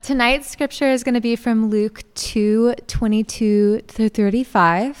tonight's scripture is going to be from Luke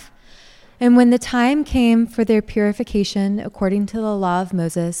 2:22-35. And when the time came for their purification according to the law of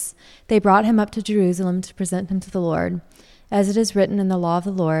Moses, they brought him up to Jerusalem to present him to the Lord. As it is written in the law of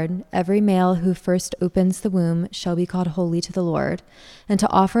the Lord, every male who first opens the womb shall be called holy to the Lord, and to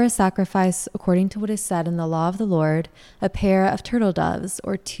offer a sacrifice according to what is said in the law of the Lord, a pair of turtle doves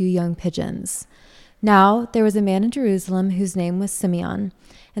or 2 young pigeons. Now there was a man in Jerusalem whose name was Simeon,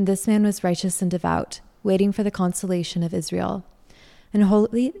 and this man was righteous and devout, waiting for the consolation of Israel. And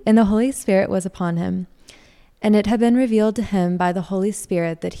the Holy Spirit was upon him. And it had been revealed to him by the Holy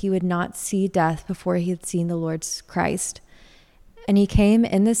Spirit that he would not see death before he had seen the Lord's Christ. And he came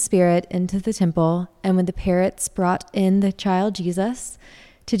in the Spirit into the temple, and when the parents brought in the child Jesus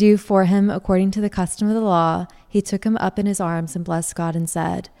to do for him according to the custom of the law, he took him up in his arms and blessed God and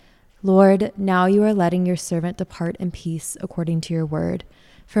said, Lord, now you are letting your servant depart in peace according to your word.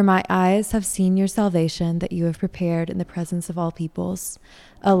 For my eyes have seen your salvation that you have prepared in the presence of all peoples,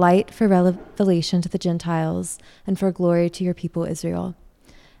 a light for revelation to the Gentiles and for glory to your people Israel.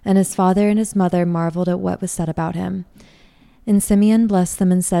 And his father and his mother marveled at what was said about him. And Simeon blessed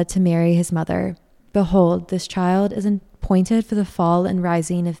them and said to Mary his mother, Behold, this child is appointed for the fall and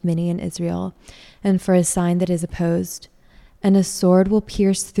rising of many in Israel, and for a sign that is opposed. And a sword will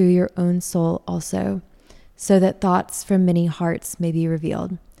pierce through your own soul also, so that thoughts from many hearts may be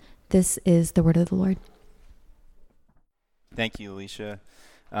revealed. This is the word of the Lord. Thank you, Alicia.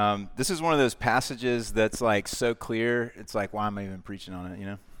 This is one of those passages that's like so clear, it's like, why am I even preaching on it, you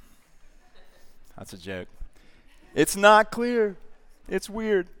know? That's a joke. It's not clear. It's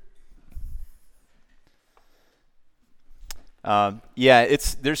weird.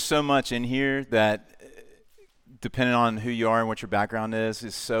 There's so much in here that, depending on who you are and what your background is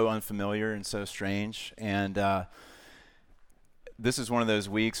so unfamiliar and so strange. And this is one of those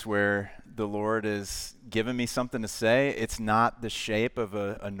weeks where the Lord is giving me something to say. It's not the shape of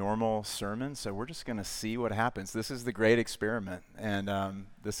a normal sermon, so we're just going to see what happens. This is the great experiment, and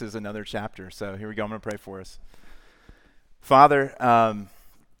this is another chapter. So here we go. I'm going to pray for us. Father,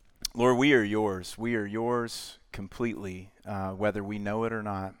 Lord, we are yours. We are yours completely, whether we know it or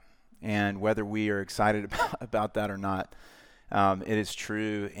not, and whether we are excited about that or not. It is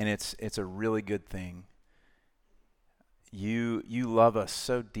true, and it's a really good thing. You love us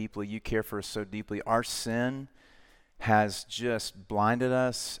so deeply. You care for us so deeply. Our sin has just blinded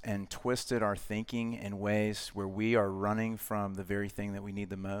us and twisted our thinking in ways where we are running from the very thing that we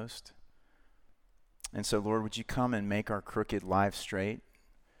need the most. And so, Lord, would you come and make our crooked lives straight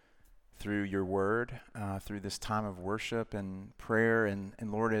through your word, through this time of worship and prayer. And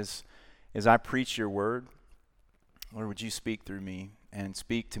Lord, as I preach your word, Lord, would you speak through me and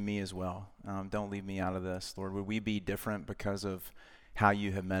speak to me as well. Don't leave me out of this. Lord, would we be different because of how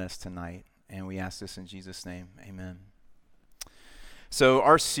you have met us tonight? And we ask this in Jesus' name. Amen. So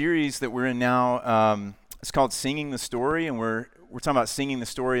our series that we're in now, it's called Singing the Story, and we're talking about singing the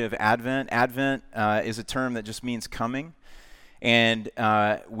story of Advent. Advent is a term that just means coming. And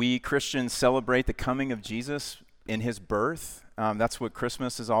we Christians celebrate the coming of Jesus in his birth. That's what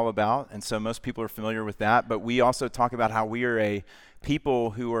Christmas is all about. And so most people are familiar with that. But we also talk about how we are a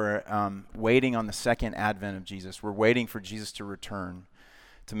people who are waiting on the second advent of Jesus. We're waiting for Jesus to return,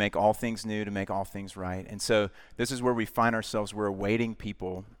 to make all things new, to make all things right. And so this is where we find ourselves. We're a waiting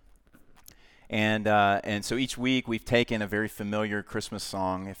people. And so each week we've taken a very familiar Christmas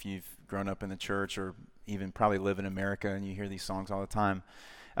song. If you've grown up in the church or even probably live in America and you hear these songs all the time.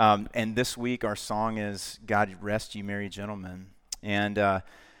 And this week our song is God Rest You Merry Gentlemen. And I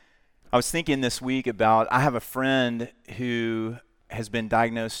was thinking this week about, I have a friend who has been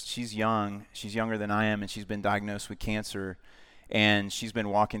diagnosed, she's younger than I am, and she's been diagnosed with cancer. And she's been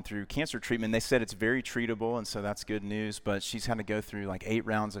walking through cancer treatment. They said it's very treatable, and so that's good news, but she's had to go through like 8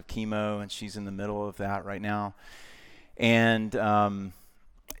 rounds of chemo, and she's in the middle of that right now. And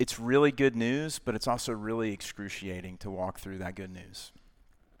it's really good news, but it's also really excruciating to walk through that good news.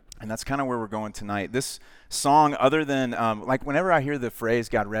 And that's kind of where we're going tonight. This song, other than, like whenever I hear the phrase,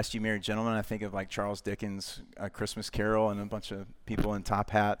 God Rest You Merry Gentlemen, I think of like Charles Dickens' A Christmas Carol and a bunch of people in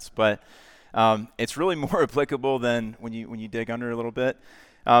top hats. But it's really more applicable than when you dig under a little bit.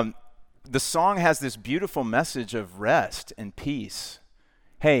 The song has this beautiful message of rest and peace.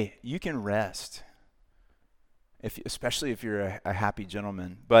 Hey, you can rest, especially if you're a happy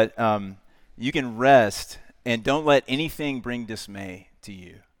gentleman. But you can rest, and don't let anything bring dismay to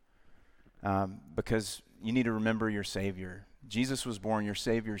you. Because you need to remember your Savior. Jesus was born, your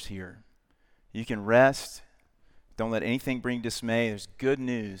Savior's here. You can rest. Don't let anything bring dismay. There's good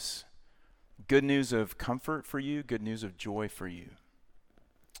news. Good news of comfort for you, good news of joy for you.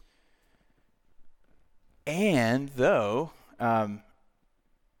 And though,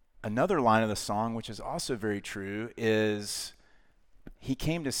 another line of the song, which is also very true, is he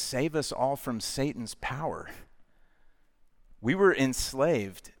came to save us all from Satan's power. We were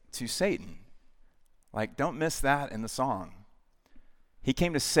enslaved to Satan. Like, don't miss that in the song. He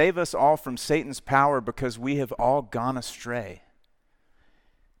came to save us all from Satan's power because we have all gone astray.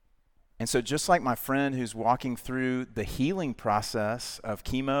 And so just like my friend who's walking through the healing process of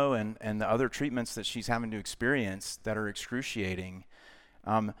chemo and the other treatments that she's having to experience that are excruciating,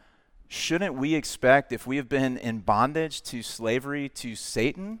 shouldn't we expect, if we have been in bondage to slavery to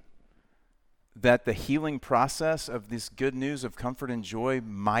Satan, that the healing process of this good news of comfort and joy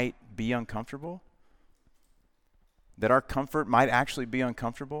might be uncomfortable? That our comfort might actually be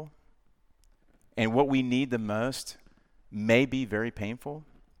uncomfortable? And what we need the most may be very painful?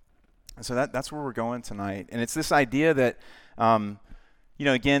 And so that's where we're going tonight. And it's this idea that,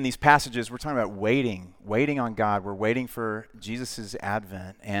 again, these passages, we're talking about waiting on God. We're waiting for Jesus'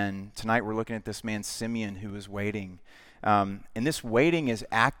 advent. And tonight we're looking at this man, Simeon, who is waiting. And this waiting is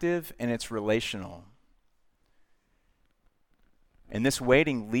active and it's relational. And this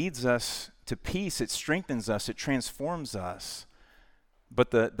waiting leads us to peace. It strengthens us. It transforms us.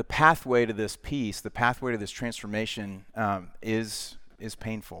 But the pathway to this peace, the pathway to this transformation is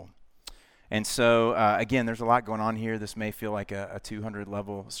painful. And so, again, there's a lot going on here. This may feel like a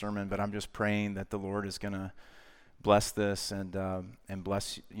 200-level sermon, but I'm just praying that the Lord is going to bless this and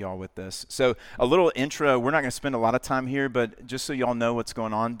bless y'all with this. So a little intro. We're not going to spend a lot of time here, but just so y'all know what's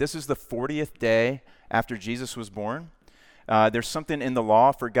going on, this is the 40th day after Jesus was born. There's something in the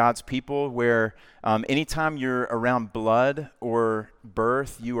law for God's people where anytime you're around blood or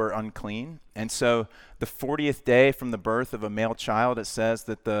birth, you are unclean. And so the 40th day from the birth of a male child, it says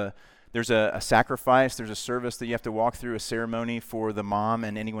that there's a sacrifice, there's a service that you have to walk through, a ceremony for the mom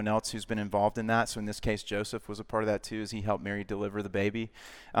and anyone else who's been involved in that. So in this case, Joseph was a part of that too, as he helped Mary deliver the baby.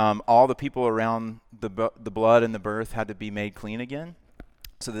 All the people around the blood and the birth had to be made clean again,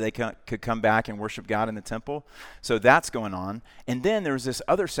 so that they could come back and worship God in the temple. So that's going on. And then there's this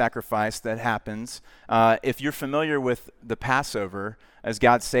other sacrifice that happens. If you're familiar with the Passover, as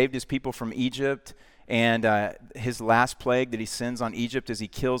God saved his people from Egypt, and his last plague that he sends on Egypt is he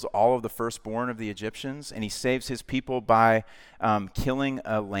kills all of the firstborn of the Egyptians, and he saves his people by killing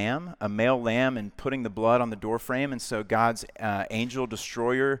a male lamb, and putting the blood on the doorframe. And so God's angel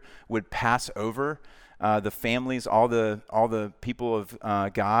destroyer would pass over the families, all the people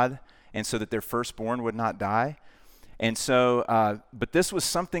of God, and so that their firstborn would not die. And so, but this was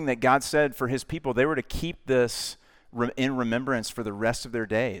something that God said for his people. They were to keep this in remembrance for the rest of their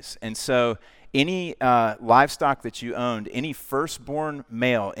days. And so any livestock that you owned, any firstborn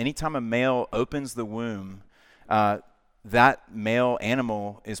male, anytime a male opens the womb, that male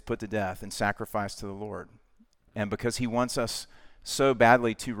animal is put to death and sacrificed to the Lord. And because he wants us so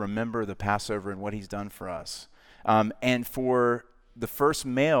badly to remember the Passover and what he's done for us. And for the first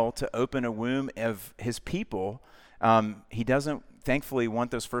male to open a womb of his people, he doesn't thankfully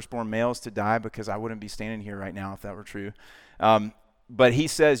want those firstborn males to die, because I wouldn't be standing here right now if that were true. But he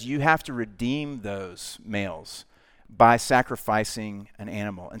says you have to redeem those males by sacrificing an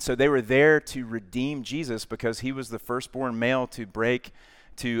animal. And so they were there to redeem Jesus because he was the firstborn male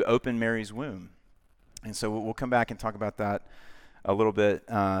to open Mary's womb. And so we'll come back and talk about that a little bit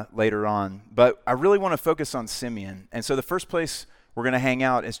later on. But I really want to focus on Simeon. And so the first place we're going to hang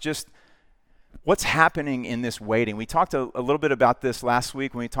out is just what's happening in this waiting. We talked a little bit about this last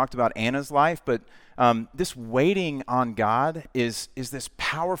week when we talked about Anna's life, but this waiting on God is this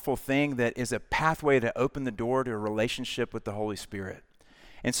powerful thing that is a pathway to open the door to a relationship with the Holy Spirit.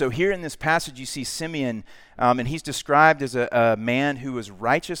 And so here in this passage, you see Simeon, and he's described as a man who was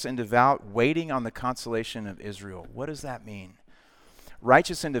righteous and devout, waiting on the consolation of Israel. What does that mean?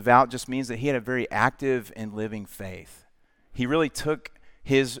 Righteous and devout just means that he had a very active and living faith. He really took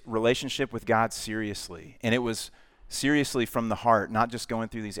his relationship with God seriously, and it was seriously from the heart, not just going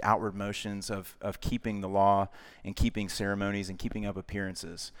through these outward motions of keeping the law and keeping ceremonies and keeping up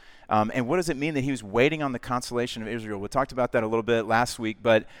appearances. And what does it mean that he was waiting on the consolation of Israel? We talked about that a little bit last week,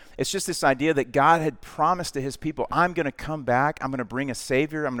 but it's just this idea that God had promised to his people, I'm going to come back, I'm going to bring a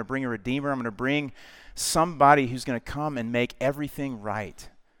Savior, I'm going to bring a Redeemer, I'm going to bring somebody who's going to come and make everything right.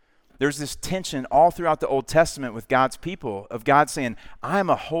 There's this tension all throughout the Old Testament with God's people, of God saying,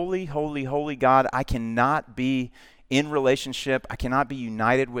 I'm a holy, holy, holy God. I cannot be in relationship. I cannot be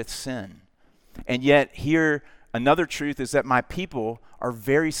united with sin. And yet here, another truth is that my people are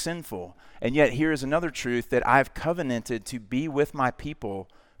very sinful. And yet here is another truth, that I've covenanted to be with my people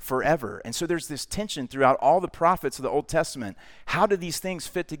forever. And so there's this tension throughout all the prophets of the Old Testament. How do these things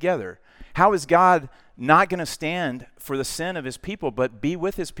fit together? How is God not going to stand for the sin of his people, but be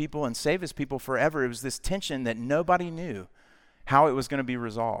with his people and save his people forever? It was this tension that nobody knew how it was going to be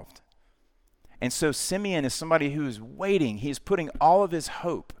resolved. And so Simeon is somebody who is waiting. He's putting all of his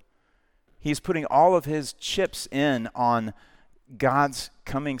hope, he's putting all of his chips in on God's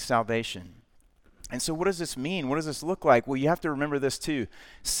coming salvation. And so what does this mean? What does this look like? Well, you have to remember this too.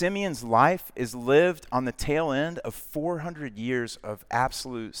 Simeon's life is lived on the tail end of 400 years of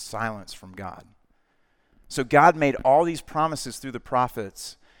absolute silence from God. So God made all these promises through the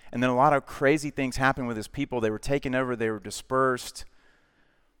prophets, and then a lot of crazy things happened with his people. They were taken over, they were dispersed,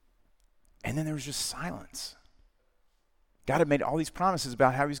 and then there was just silence. God had made all these promises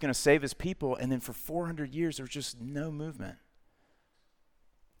about how he was going to save his people, and then for 400 years there was just no movement.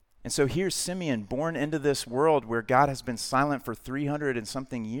 And so here's Simeon, born into this world where God has been silent for 300 and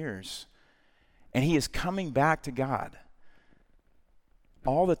something years. And he is coming back to God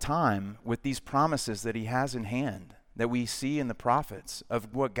all the time with these promises that he has in hand, that we see in the prophets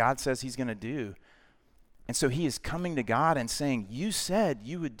of what God says he's going to do. And so he is coming to God and saying, you said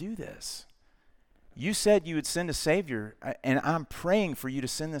you would do this. You said you would send a Savior, and I'm praying for you to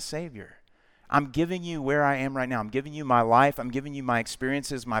send the Savior. I'm giving you where I am right now. I'm giving you my life. I'm giving you my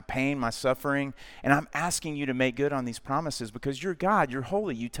experiences, my pain, my suffering. And I'm asking you to make good on these promises because you're God. You're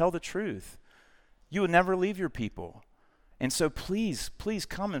holy. You tell the truth. You will never leave your people. And so please, please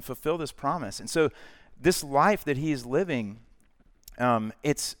come and fulfill this promise. And so this life that he is living,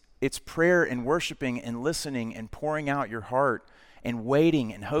 it's prayer and worshiping and listening and pouring out your heart and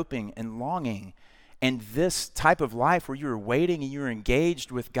waiting and hoping and longing. And this type of life where you're waiting and you're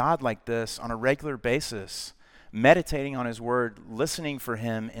engaged with God like this on a regular basis, meditating on his word, listening for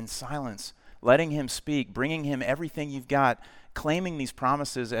him in silence, letting him speak, bringing him everything you've got, claiming these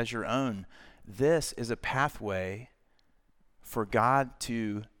promises as your own. This is a pathway for God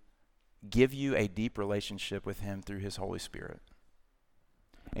to give you a deep relationship with him through his Holy Spirit.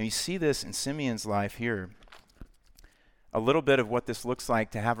 And you see this in Simeon's life here. A little bit of what this looks like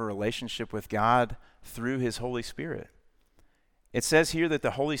to have a relationship with God through his Holy Spirit. It says here that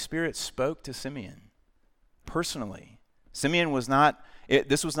the Holy Spirit spoke to Simeon personally. Simeon was not,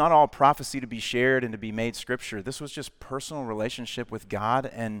 this was not all prophecy to be shared and to be made scripture. This was just personal relationship with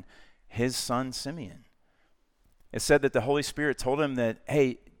God and his son Simeon. It said that the Holy Spirit told him that,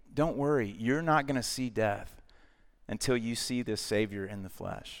 hey, don't worry, you're not going to see death until you see this Savior in the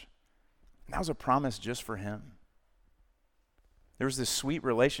flesh. And that was a promise just for him. There was this sweet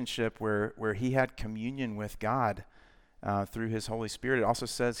relationship where he had communion with God through his Holy Spirit. It also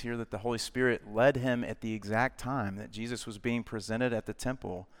says here that the Holy Spirit led him at the exact time that Jesus was being presented at the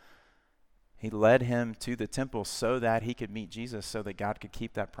temple. He led him to the temple so that he could meet Jesus, so that God could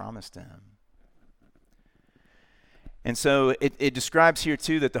keep that promise to him. And so it describes here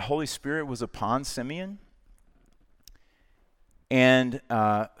too that the Holy Spirit was upon Simeon. And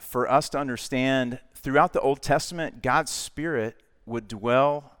for us to understand, throughout the Old Testament, God's Spirit would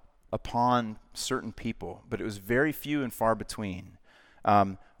dwell upon certain people, but it was very few and far between.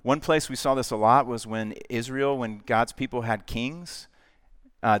 One place we saw this a lot was when God's people had kings,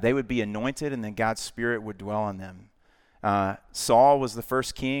 they would be anointed and then God's Spirit would dwell on them. Saul was the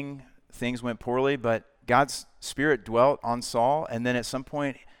first king. Things went poorly, but God's Spirit dwelt on Saul, and then at some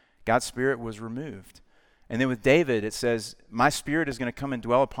point, God's Spirit was removed. And then with David, it says, my Spirit is going to come and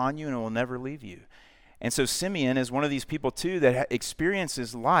dwell upon you and it will never leave you. And so Simeon is one of these people too that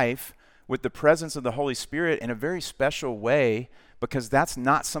experiences life with the presence of the Holy Spirit in a very special way, because that's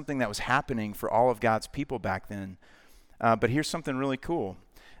not something that was happening for all of God's people back then. But here's something really cool.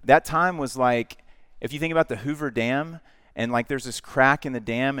 That time was like, if you think about the Hoover Dam, and like there's this crack in the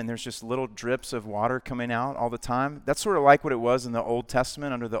dam and there's just little drips of water coming out all the time. That's sort of like what it was in the Old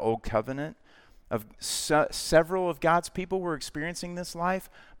Testament under the Old Covenant. Several of God's people were experiencing this life,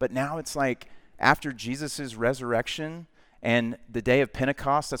 but now it's like after Jesus' resurrection and the day of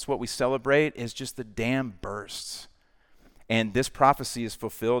Pentecost, that's what we celebrate, is just the dam bursts. And this prophecy is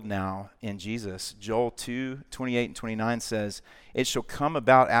fulfilled now in Jesus. Joel 2:28 and 29 says, it shall come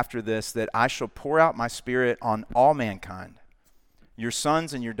about after this that I shall pour out my Spirit on all mankind. Your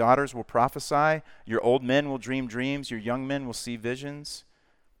sons and your daughters will prophesy. Your old men will dream dreams. Your young men will see visions.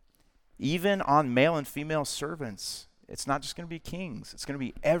 Even on male and female servants. It's not just going to be kings. It's going to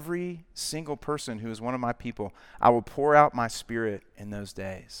be every single person who is one of my people. I will pour out my Spirit in those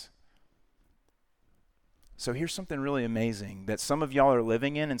days. So here's something really amazing that some of y'all are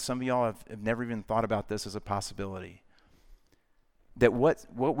living in, and some of y'all have never even thought about this as a possibility. That what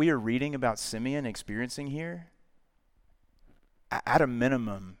we are reading about Simeon experiencing here at a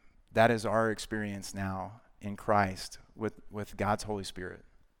minimum, that is our experience now in Christ with God's Holy Spirit.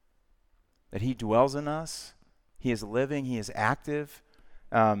 That he dwells in us, he is living, he is active.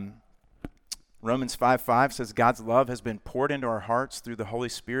 Romans 5:5 says God's love has been poured into our hearts through the Holy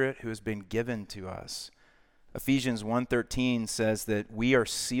Spirit who has been given to us. Ephesians 1:13 says that we are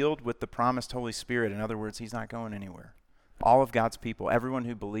sealed with the promised Holy Spirit. In other words, he's not going anywhere. All of God's people, everyone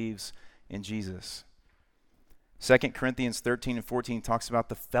who believes in Jesus. 2 Corinthians 13 and 14 talks about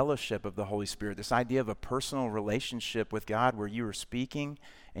the fellowship of the Holy Spirit, this idea of a personal relationship with God where you are speaking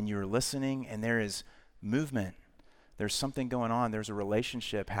and you are listening and there is movement. There's something going on. There's a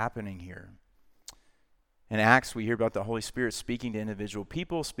relationship happening here. In Acts, we hear about the Holy Spirit speaking to individual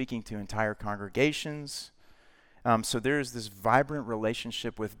people, speaking to entire congregations. So there's this vibrant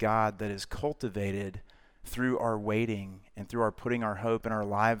relationship with God that is cultivated through our waiting and through our putting our hope and our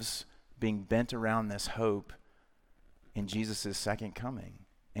lives being bent around this hope in Jesus' second coming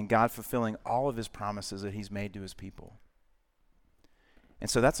and God fulfilling all of his promises that he's made to his people. And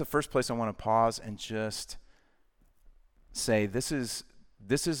so that's the first place I want to pause and just say this is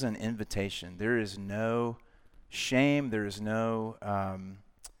an invitation. There is no shame. There is no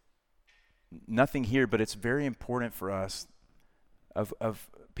nothing here, but it's very important for us of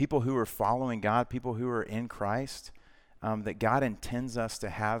people who are following God, people who are in Christ, that God intends us to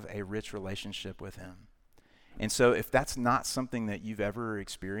have a rich relationship with him. And so if that's not something that you've ever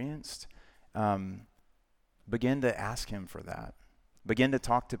experienced, begin to ask him for that. Begin to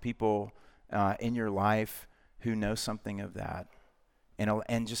talk to people in your life who know something of that.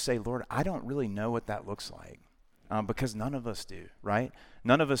 And just say, Lord, I don't really know what that looks like. Because none of us do, right?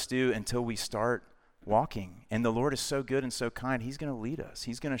 None of us do until we start walking. And the Lord is so good and so kind. He's going to lead us.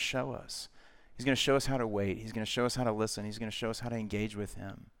 He's going to show us. He's going to show us how to wait. He's going to show us how to listen. He's going to show us how to engage with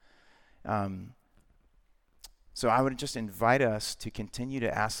him. So I would just invite us to continue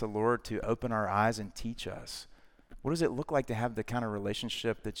to ask the Lord to open our eyes and teach us. What does it look like to have the kind of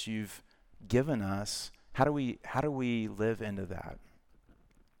relationship that you've given us? How do we live into that?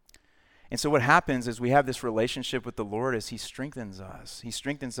 And so what happens is we have this relationship with the Lord as he strengthens us. He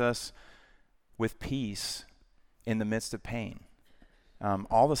strengthens us with peace in the midst of pain.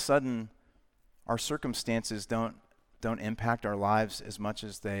 All of a sudden, our circumstances don't impact our lives as much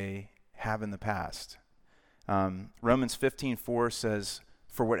as they have in the past. Romans 15:4 says,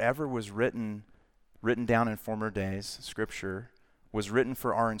 "For whatever was written down in former days, Scripture, was written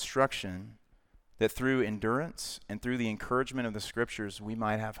for our instruction, that through endurance and through the encouragement of the Scriptures we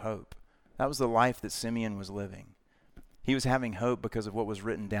might have hope." That was the life that Simeon was living. He was having hope because of what was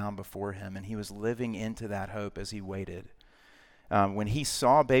written down before him, and he was living into that hope as he waited. When he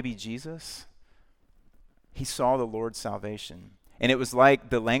saw baby Jesus, he saw the Lord's salvation. And it was like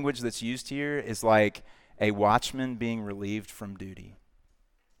the language that's used here is like a watchman being relieved from duty.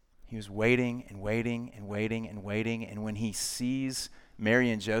 He was waiting and waiting and waiting and waiting, and when he sees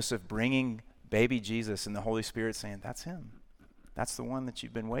Mary and Joseph bringing baby Jesus and the Holy Spirit saying, "That's him. That's the one that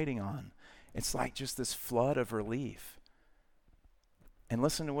you've been waiting on." It's like just this flood of relief. And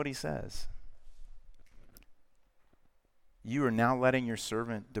listen to what he says. "You are now letting your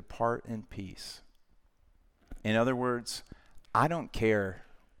servant depart in peace." In other words, I don't care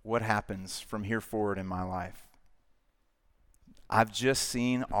what happens from here forward in my life. I've just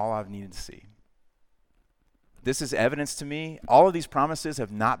seen all I've needed to see. This is evidence to me. All of these promises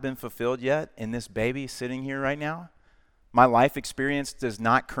have not been fulfilled yet in this baby sitting here right now. My life experience does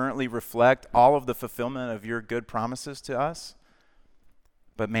not currently reflect all of the fulfillment of your good promises to us.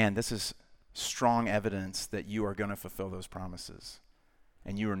 But man, this is strong evidence that you are going to fulfill those promises.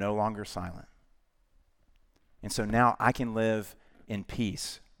 And you are no longer silent. And so now I can live in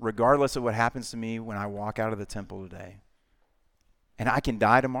peace, regardless of what happens to me when I walk out of the temple today. And I can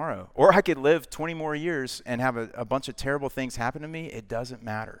die tomorrow. Or I could live 20 more years and have a bunch of terrible things happen to me. It doesn't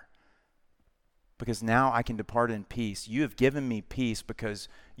matter. Because now I can depart in peace. You have given me peace because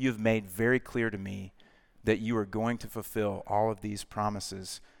you have made very clear to me that you are going to fulfill all of these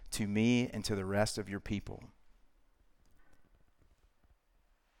promises to me and to the rest of your people.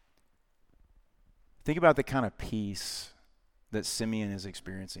 Think about the kind of peace that Simeon is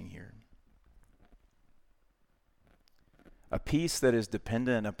experiencing here. A peace that is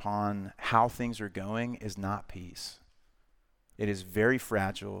dependent upon how things are going is not peace. It is very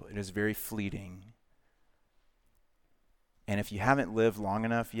fragile. It is very fleeting. And if you haven't lived long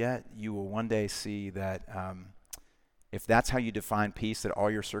enough yet, you will one day see that if that's how you define peace, that all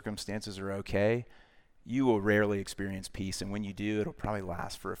your circumstances are okay, you will rarely experience peace. And when you do, it'll probably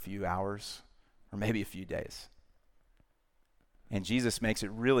last for a few hours or maybe a few days. And Jesus makes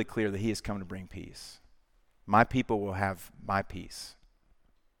it really clear that he has come to bring peace. my people will have my peace.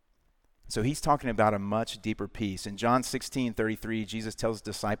 So he's talking about a much deeper peace. In John 16:33, Jesus tells his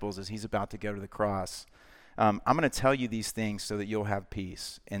disciples as he's about to go to the cross, I'm going to tell you these things so that you'll have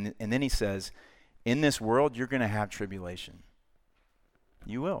peace. And then he says, in this world, you're going to have tribulation.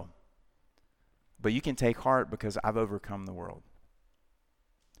 You will. But you can take heart because I've overcome the world.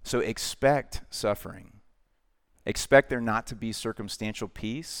 So expect suffering. Expect there not to be circumstantial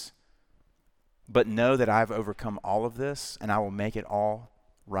peace, but know that I've overcome all of this and I will make it all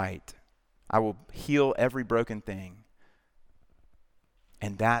right. I will heal every broken thing.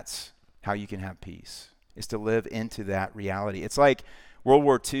 And that's how you can have peace, is to live into that reality. It's like World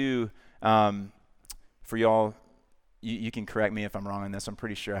War II, for y'all, you can correct me if I'm wrong on this. I'm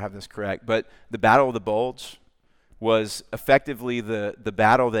pretty sure I have this correct. But the Battle of the Bulge was effectively the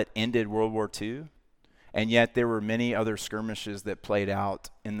battle that ended World War II. And yet there were many other skirmishes that played out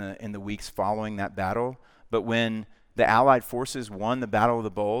in the weeks following that battle. But when the Allied forces won the Battle of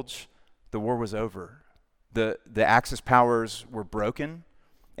the Bulge, the war was over. The Axis powers were broken,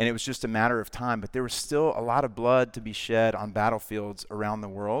 and it was just a matter of time. But there was still a lot of blood to be shed on battlefields around the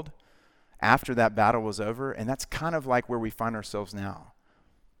world after that battle was over. And that's kind of like where we find ourselves now,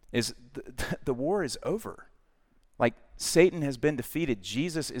 is the war is over. Like, Satan has been defeated.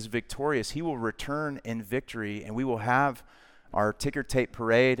 Jesus is victorious. He will return in victory, and we will have our ticker tape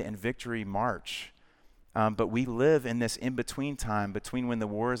parade and victory march. But we live in this in-between time between when the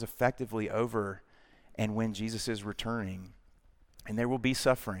war is effectively over and when Jesus is returning. And there will be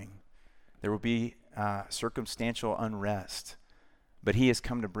suffering. There will be circumstantial unrest. But he has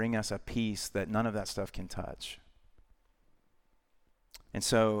come to bring us a peace that none of that stuff can touch. And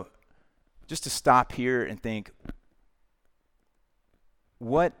so just to stop here and think,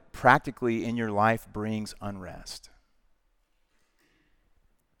 what practically in your life brings unrest?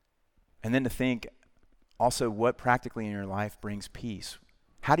 And then to think also what practically in your life brings peace.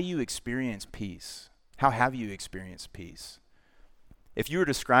 How do you experience peace? How have you experienced peace? If you were to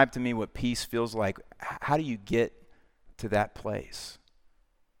describe to me what peace feels like, how do you get to that place?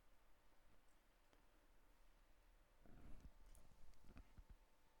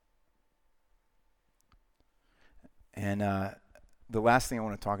 And the last thing I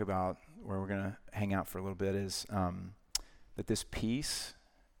want to talk about, where we're going to hang out for a little bit, is that this peace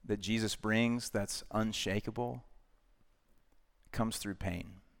that Jesus brings that's unshakable comes through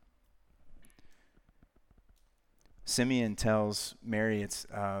pain. Simeon tells Mary, it's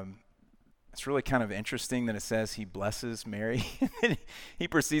really kind of interesting that it says he blesses Mary. He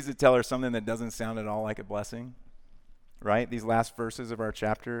proceeds to tell her something that doesn't sound at all like a blessing, right? These last verses of our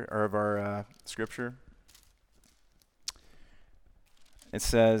chapter, or of our scripture. It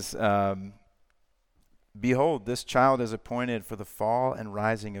says, behold, this child is appointed for the fall and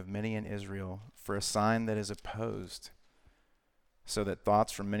rising of many in Israel, for a sign that is opposed, so that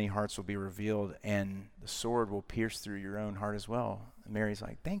thoughts from many hearts will be revealed, and the sword will pierce through your own heart as well. And Mary's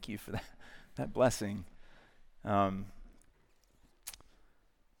like, thank you for that blessing. What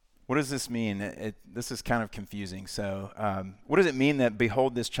does this mean? This is kind of confusing. So what does it mean that,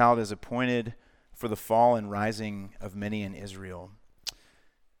 behold, this child is appointed for the fall and rising of many in Israel?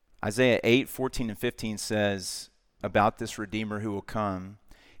 Isaiah 8:14-15 says about this Redeemer who will come,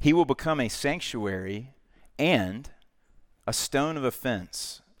 he will become a sanctuary and a stone of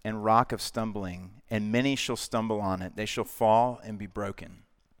offense and rock of stumbling, and many shall stumble on it. They shall fall and be broken.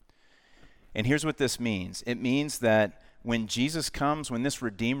 And here's what this means. It means that when Jesus comes, when this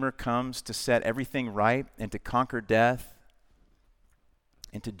Redeemer comes to set everything right and to conquer death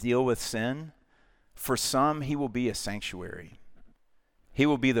and to deal with sin, for some he will be a sanctuary. He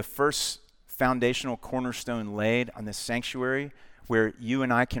will be the first foundational cornerstone laid on this sanctuary where you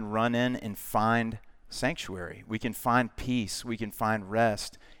and I can run in and find sanctuary. We can find peace. We can find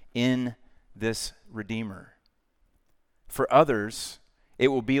rest in this Redeemer. For others, it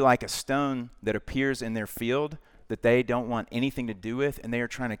will be like a stone that appears in their field that they don't want anything to do with, and they are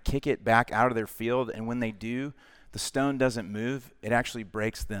trying to kick it back out of their field, and when they do, the stone doesn't move. It actually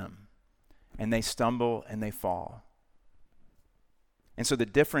breaks them, and they stumble and they fall. And so the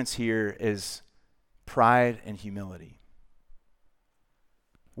difference here is pride and humility.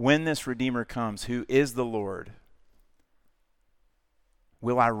 When this Redeemer comes, who is the Lord,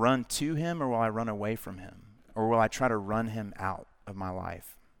 will I run to him or will I run away from him? Or will I try to run him out of my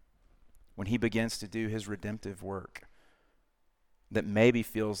life when he begins to do his redemptive work that maybe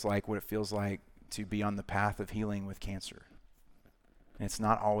feels like what it feels like to be on the path of healing with cancer? And it's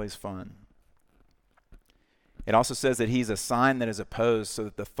not always fun. It also says that he's a sign that is opposed so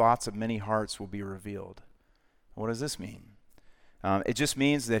that the thoughts of many hearts will be revealed. What does this mean? It just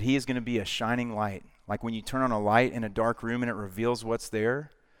means that he is going to be a shining light, Like when you turn on a light in a dark room and it reveals what's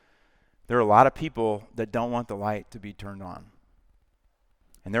there, there are a lot of people that don't want the light to be turned on.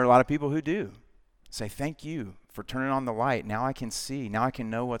 And there are a lot of people who do. Say, thank you for turning on the light. Now I can see. Now I can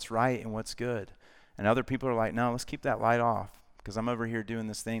know what's right and what's good. And other people are like, no, let's keep that light off because I'm over here doing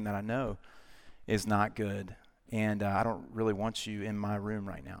this thing that I know is not good. And I don't really want you in my room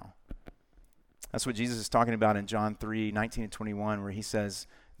right now. That's what Jesus is talking about in John 3:19-21, where he says,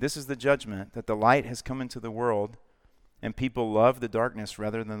 this is the judgment, that the light has come into the world, and people love the darkness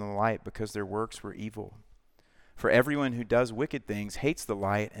rather than the light because their works were evil. For everyone who does wicked things hates the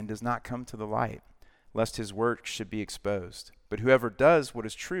light and does not come to the light, lest his works should be exposed. But whoever does what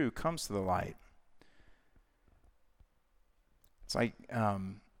is true comes to the light. It's like, I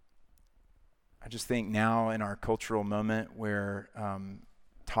just think now in our cultural moment where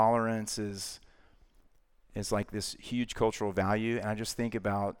tolerance is like this huge cultural value, and I just think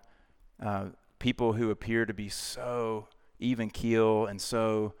about people who appear to be so even keel and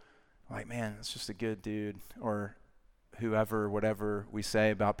so like, man, it's just a good dude, or whoever, whatever we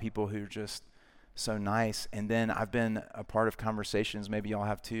say about people who are just so nice. And then I've been a part of conversations, maybe y'all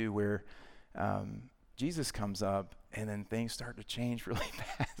have too, where Jesus comes up and then things start to change really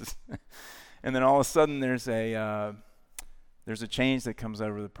fast. And then all of a sudden there's a change that comes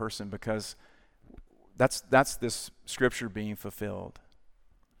over the person, because that's this scripture being fulfilled.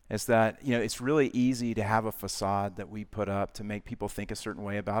 It's that, it's really easy to have a facade that we put up to make people think a certain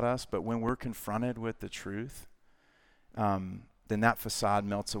way about us, but when we're confronted with the truth, then that facade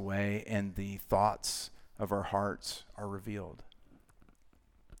melts away and the thoughts of our hearts are revealed.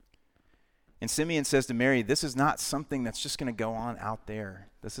 And Simeon says to Mary, this is not something that's just going to go on out there.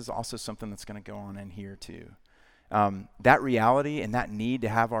 This is also something that's going to go on in here too. That reality and that need to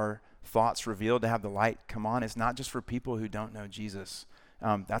have our thoughts revealed, to have the light come on, is not just for people who don't know Jesus.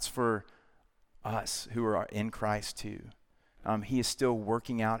 That's for us who are in Christ too. He is still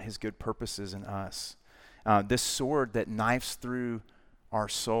working out his good purposes in us. This sword that knifes through our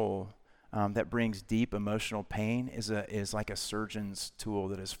soul, that brings deep emotional pain, is like a surgeon's tool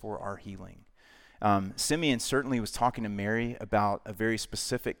that is for our healing. Simeon certainly was talking to Mary about a very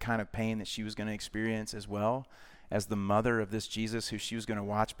specific kind of pain that she was going to experience as well, as the mother of this Jesus who she was going to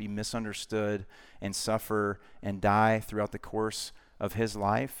watch be misunderstood and suffer and die throughout the course of his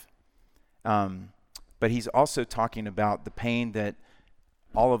life. But he's also talking about the pain that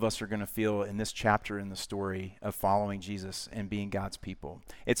all of us are going to feel in this chapter in the story of following Jesus and being God's people.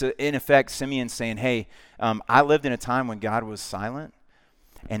 It's in effect Simeon saying, hey, I lived in a time when God was silent,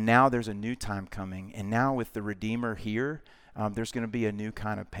 and now there's a new time coming. And now with the Redeemer here, there's going to be a new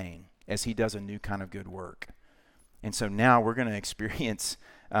kind of pain as he does a new kind of good work. And so now we're going to experience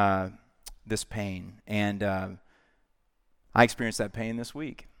this pain. And I experienced that pain this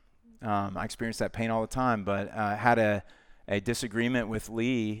week. I experience that pain all the time, but I had a disagreement with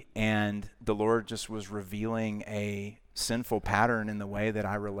Lee, and the Lord just was revealing a sinful pattern in the way that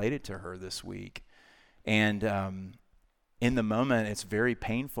I related to her this week. And in the moment, it's very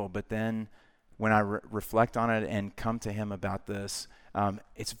painful, but then when I reflect on it and come to him about this,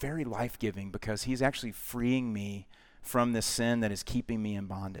 it's very life-giving, because he's actually freeing me from this sin that is keeping me in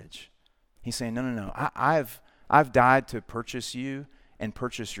bondage. He's saying, no, I've died to purchase you and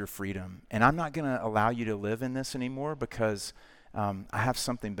purchase your freedom. And I'm not going to allow you to live in this anymore, because I have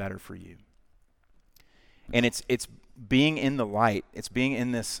something better for you. And it's being in the light. It's being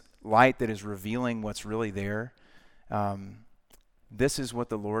in this light that is revealing what's really there. This is what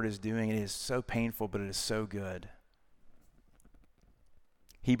the Lord is doing. It is so painful, but it is so good.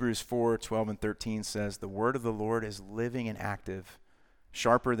 Hebrews 4:12-13 says, the word of the Lord is living and active,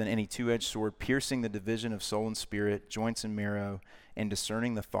 sharper than any two-edged sword, piercing the division of soul and spirit, joints and marrow, and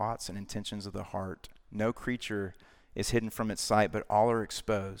discerning the thoughts and intentions of the heart. No creature is hidden from its sight, but all are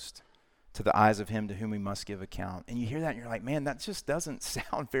exposed to the eyes of him to whom we must give account. And you hear that and you're like, man, that just doesn't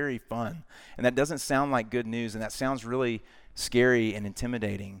sound very fun. And that doesn't sound like good news. And that sounds really scary and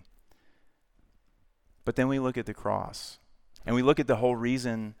intimidating. But then we look at the cross, and we look at the whole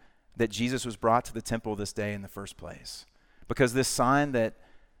reason that Jesus was brought to the temple this day in the first place. Because this sign that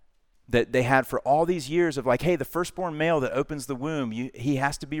they had for all these years of like, hey, the firstborn male that opens the womb, he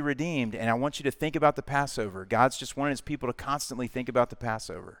has to be redeemed. And I want you to think about the Passover. God's just wanted his people to constantly think about the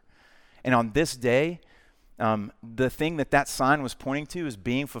Passover. And on this day, the thing that sign was pointing to is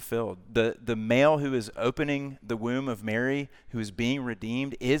being fulfilled. The male who is opening the womb of Mary, who is being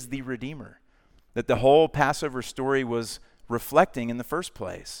redeemed, is the Redeemer. That the whole Passover story was reflecting in the first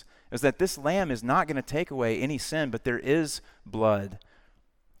place, is that this lamb is not going to take away any sin, but there is blood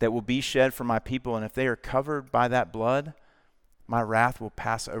that will be shed for my people. And if they are covered by that blood, my wrath will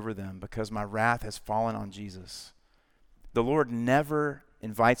pass over them because my wrath has fallen on Jesus. The Lord never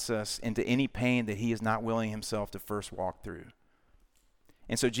invites us into any pain that he is not willing himself to first walk through.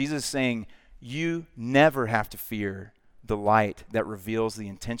 And so Jesus is saying, you never have to fear the light that reveals the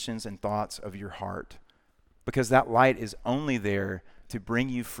intentions and thoughts of your heart, because that light is only there to bring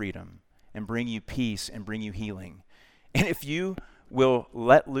you freedom and bring you peace and bring you healing. And if you will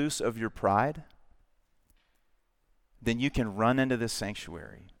let loose of your pride, then you can run into this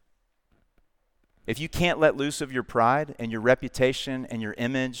sanctuary. If you can't let loose of your pride and your reputation and your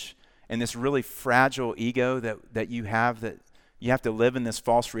image and this really fragile ego that you have to live in this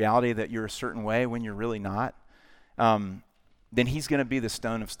false reality that you're a certain way when you're really not, then he's going to be the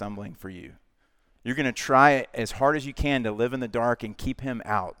stone of stumbling for you. You're going to try as hard as you can to live in the dark and keep him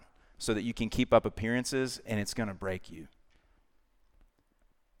out so that you can keep up appearances, and it's going to break you.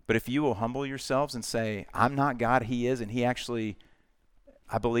 But if you will humble yourselves and say, I'm not God, he is, and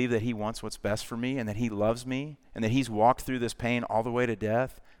I believe that he wants what's best for me and that he loves me and that he's walked through this pain all the way to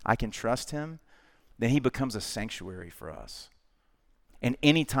death, I can trust him, then he becomes a sanctuary for us. And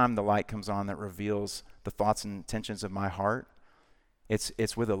anytime the light comes on that reveals the thoughts and intentions of my heart,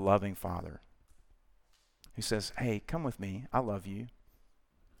 it's with a loving Father who says, hey, come with me. I love you.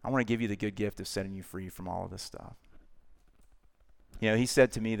 I want to give you the good gift of setting you free from all of this stuff. You know, he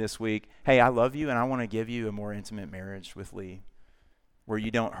said to me this week, hey, I love you and I want to give you a more intimate marriage with Lee where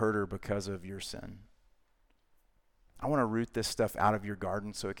you don't hurt her because of your sin. I want to root this stuff out of your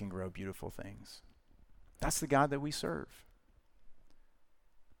garden so it can grow beautiful things. That's the God that we serve.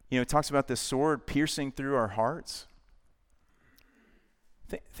 You know, it talks about this sword piercing through our hearts.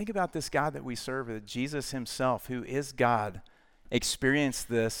 Think about this God that we serve, Jesus himself, who is God, experienced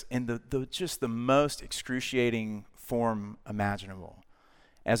this in just the most excruciating form imaginable.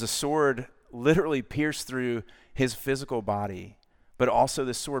 As a sword literally pierced through his physical body, but also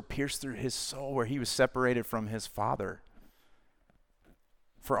the sword pierced through his soul where he was separated from his Father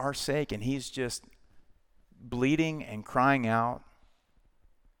for our sake. And he's just bleeding and crying out.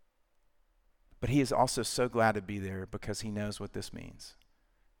 But he is also so glad to be there because he knows what this means.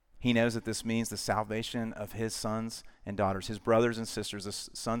 He knows that this means the salvation of his sons and daughters, his brothers and sisters, the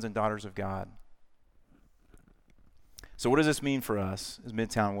sons and daughters of God. So what does this mean for us as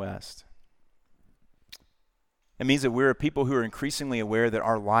Midtown West? It means that we're a people who are increasingly aware that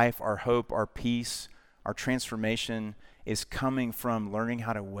our life, our hope, our peace, our transformation is coming from learning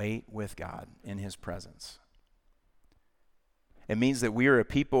how to wait with God in his presence. It means that we are a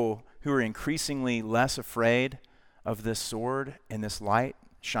people who are increasingly less afraid of this sword and this light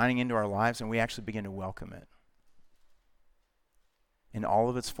shining into our lives, and we actually begin to welcome it in all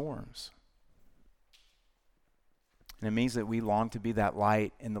of its forms. And it means that we long to be that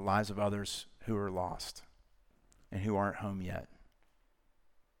light in the lives of others who are lost and who aren't home yet.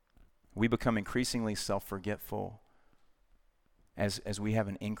 We become increasingly self-forgetful as we have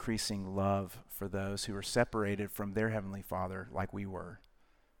an increasing love for those who are separated from their Heavenly Father like we were.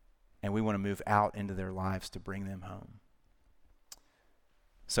 And we want to move out into their lives to bring them home.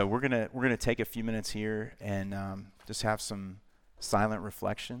 So we're gonna take a few minutes here and just have some silent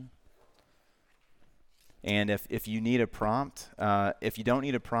reflection. And if you need a prompt, if you don't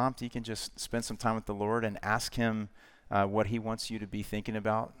need a prompt, you can just spend some time with the Lord and ask him what he wants you to be thinking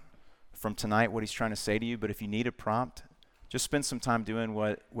about from tonight, what he's trying to say to you. But if you need a prompt, just spend some time doing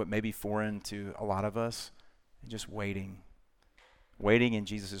what may be foreign to a lot of us, and just waiting in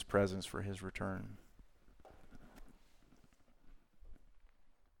Jesus' presence for his return.